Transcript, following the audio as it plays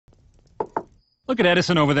Look at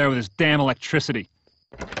Edison over there with his damn electricity.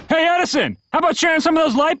 Hey, Edison! How about sharing some of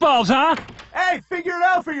those light bulbs, huh? Hey, figure it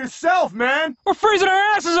out for yourself, man! We're freezing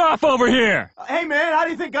our asses off over here! Hey, man, how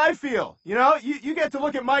do you think I feel? You know, you get to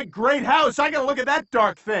look at my great house. I gotta look at that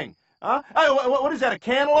dark thing. Huh? Hey, what is that, a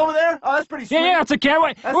candle over there? Oh, that's pretty sweet. Yeah, it's a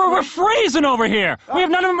candle. We're freezing over here. We have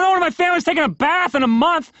none of my family's taken a bath in a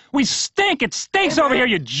month. We stink. It stinks over here,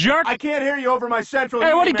 you jerk. I can't hear you over my central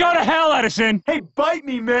Hey, heating, go to hell, Edison. Hey, bite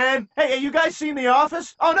me, man. Hey, you guys seen The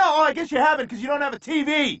Office? Oh, no, I guess you haven't because you don't have a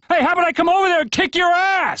TV. Hey, how about I come over there and kick your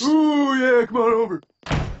ass? Ooh, yeah, come on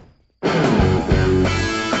over.